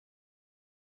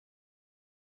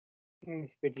In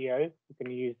this video, we're going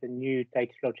to use the new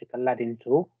Datalogic Aladdin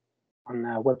tool on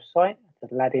our website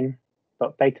at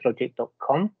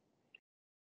aladdin.datalogic.com,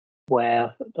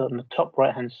 where on the top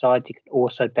right hand side you can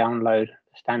also download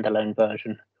the standalone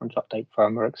version from update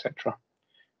firmware, etc.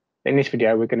 In this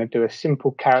video, we're going to do a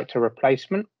simple character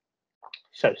replacement.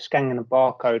 So scanning a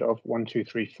barcode of 1, 2,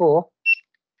 3, 4,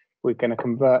 we're going to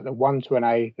convert the 1 to an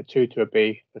A, the 2 to a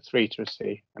B, the 3 to a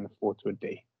C, and the 4 to a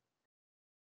D.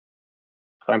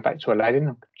 Going back to Aladdin,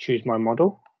 I choose my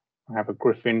model. I have a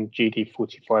Griffin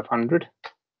GD4500.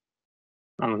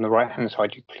 And on the right hand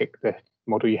side, you click the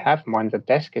model you have. Mine's a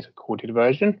desk, it's a corded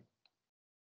version.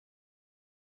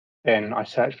 Then I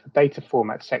search for the data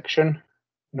format section.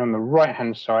 And on the right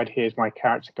hand side, here's my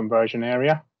character conversion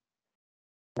area.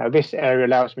 Now this area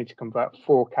allows me to convert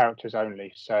 4 characters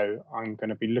only. So I'm going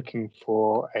to be looking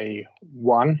for a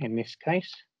 1 in this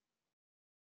case.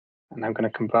 And I'm going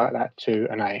to convert that to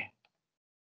an A.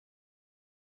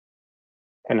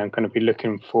 And I'm going to be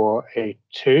looking for a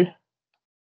 2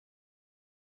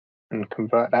 and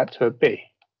convert that to a B.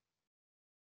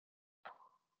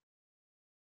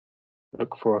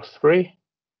 Look for a 3,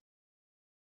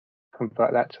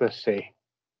 convert that to a C.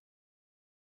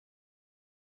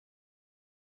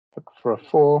 Look for a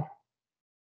 4,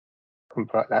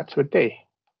 convert that to a D.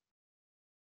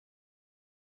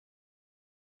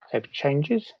 Save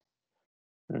changes.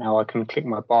 Now I can click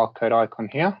my barcode icon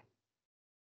here.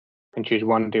 I can choose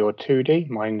 1D or 2D.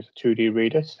 Mine's a 2D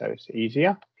reader, so it's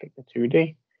easier. Click the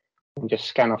 2D and just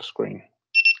scan off screen.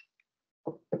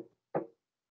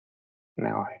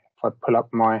 Now, if I pull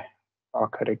up my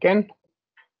barcode again,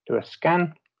 do a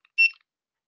scan,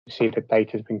 you see the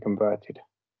data has been converted.